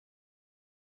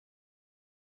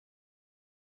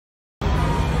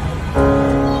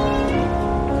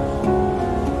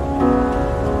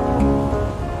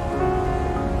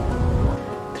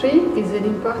is an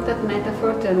important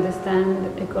metaphor to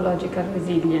understand ecological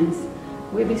resilience.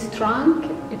 With its trunk,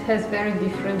 it has very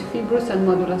different fibrous and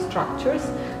modular structures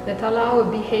that allow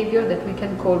a behavior that we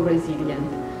can call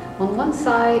resilient. On one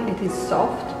side, it is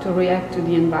soft to react to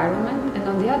the environment, and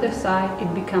on the other side,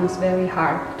 it becomes very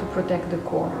hard to protect the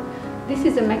core. This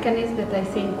is a mechanism that I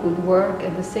think could work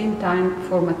at the same time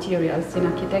for materials in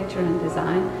architecture and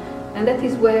design, and that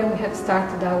is where we have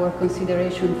started our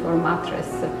consideration for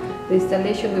Matres, the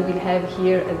installation we will have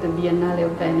here at the Biennale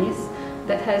of Venice,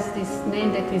 that has this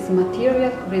name that is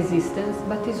material resistance,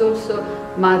 but is also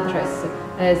Matres,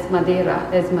 as Madeira,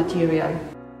 as material.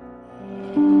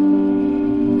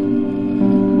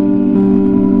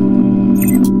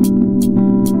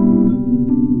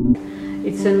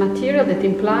 It's a material that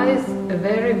implies a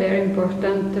very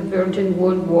important virgin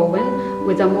wool woven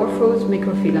with amorphous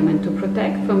microfilament to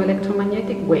protect from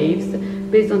electromagnetic waves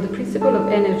based on the principle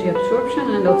of energy absorption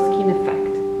and of skin effect.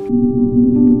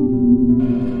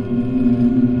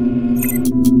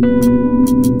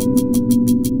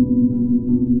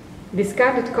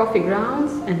 Discarded coffee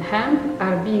grounds and hemp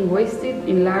are being wasted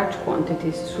in large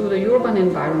quantities through the urban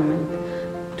environment.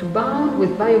 To bound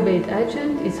with bio-based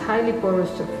agent, its highly porous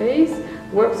surface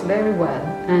works very well,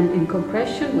 and in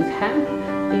compression with hemp,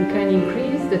 it can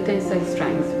increase the tensile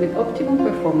strength with optimum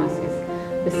performances.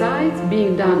 Besides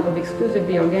being done of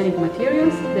exclusively organic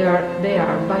materials, they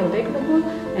are biodegradable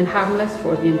and harmless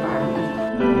for the environment.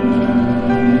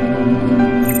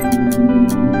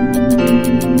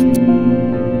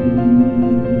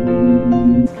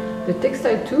 The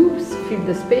textile tubes fill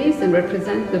the space and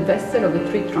represent the vessel of a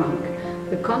tree trunk,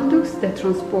 the conduits that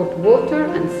transport water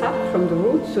and sap from the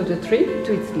roots of the tree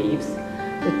to its leaves.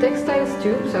 The textile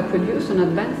tubes are produced on an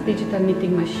advanced digital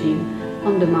knitting machine,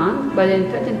 on demand by an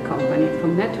Italian company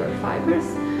from natural fibers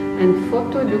and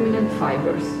photoluminant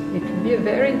fibers. It will be a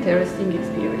very interesting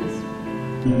experience.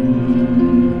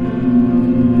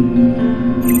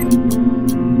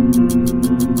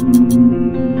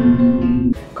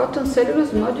 Cotton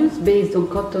cellulose modules based on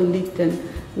cotton litten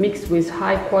mixed with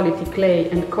high-quality clay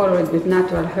and colored with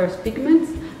natural earth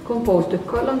pigments compose the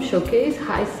column showcase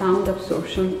high sound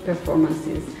absorption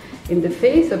performances in the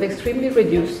face of extremely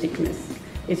reduced thickness.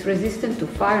 It's resistant to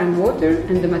fire and water,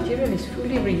 and the material is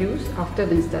fully reused after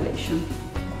the installation.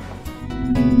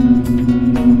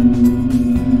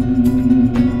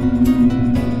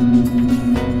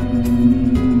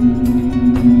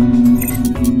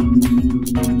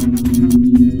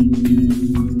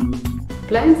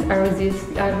 Plants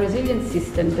are resilient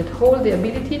systems that hold the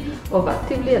ability of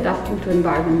actively adapting to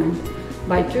environment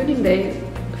by tuning their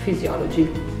physiology,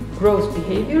 growth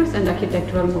behaviors and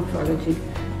architectural morphology.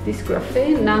 This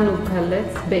graphene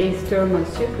nanopellets-based thermal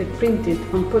circuit printed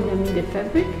on polyamide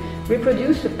fabric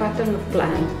reproduce a pattern of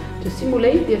plants to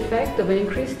simulate the effect of an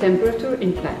increased temperature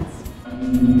in plants.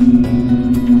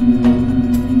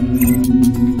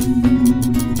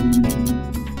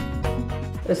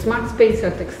 The Smart Spacer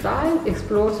textile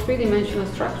explores three-dimensional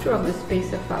structure of the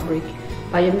spacer fabric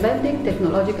by embedding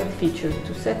technological features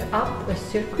to set up a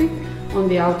circuit on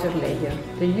the outer layer.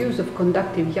 The use of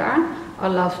conductive yarn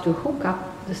allows to hook up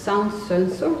the sound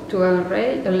sensor to a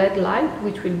LED light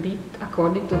which will beat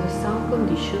according to the sound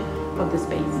condition of the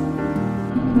space.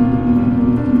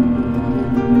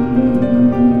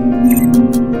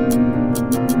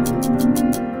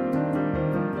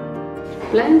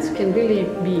 Plants can really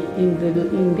be in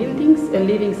buildings a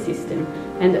living system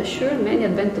and assure many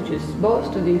advantages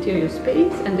both to the interior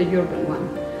space and the urban one.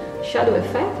 Shadow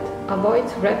effect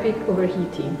avoids rapid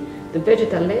overheating. The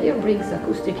vegetal layer brings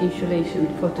acoustic insulation.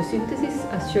 Photosynthesis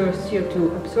assures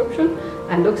CO2 absorption,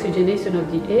 and oxygenation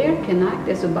of the air can act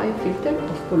as a biofilter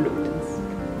of pollutants.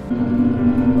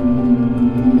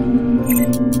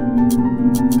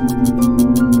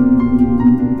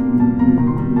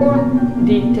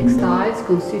 The textiles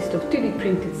consist of 3D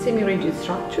printed semi-rigid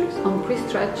structures on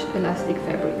pre-stretched elastic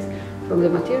fabrics. From the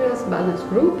materials balance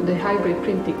group, the hybrid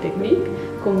printing technique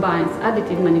combines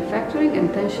additive manufacturing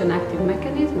and tension-active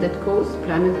mechanisms that cause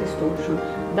planar distortion.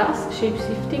 Thus,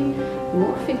 shape-shifting,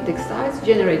 morphing textiles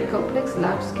generate complex,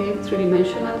 large-scale,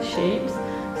 three-dimensional shapes,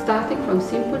 starting from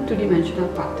simple two-dimensional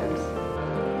patterns.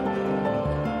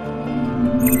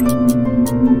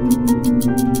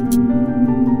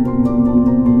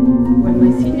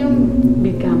 Mycelium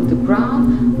becomes the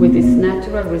ground with its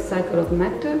natural recycle of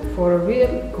matter for a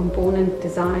real component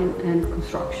design and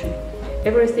construction.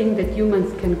 Everything that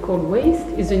humans can call waste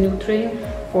is a nutrient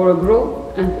for a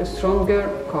growth and a stronger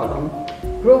column.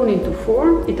 Grown into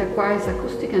form, it acquires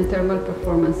acoustic and thermal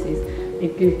performances.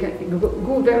 It can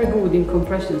go very good in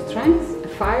compression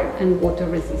strength, fire and water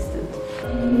resistant.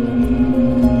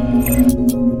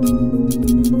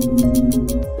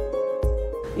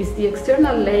 the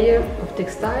external layer of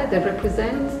textile that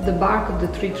represents the bark of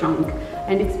the tree trunk,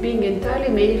 and it's being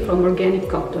entirely made from organic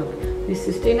cotton. This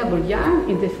sustainable yarn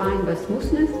is defined by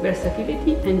smoothness,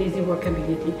 versatility and easy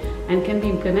workability, and can be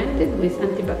implemented with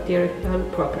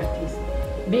antibacterial properties.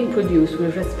 Being produced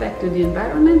with respect to the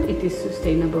environment, it is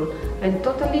sustainable and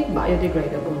totally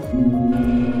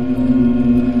biodegradable.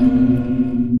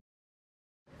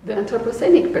 The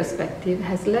Anthropocenic perspective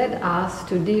has led us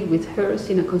to deal with Earth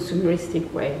in a consumeristic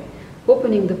way,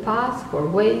 opening the path for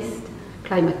waste,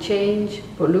 climate change,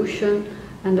 pollution,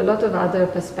 and a lot of other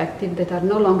perspectives that are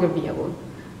no longer viable.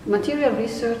 The Material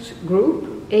Research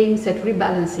Group aims at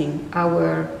rebalancing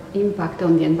our impact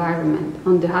on the environment,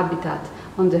 on the habitat,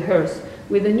 on the Earth,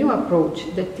 with a new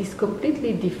approach that is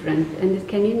completely different and it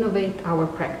can innovate our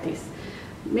practice.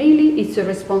 Mainly, it's a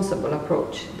responsible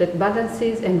approach that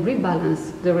balances and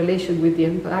rebalances the relation with the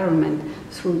environment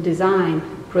through design,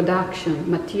 production,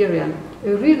 material,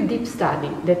 a real deep study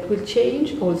that will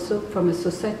change also from a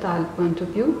societal point of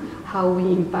view how we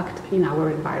impact in our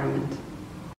environment.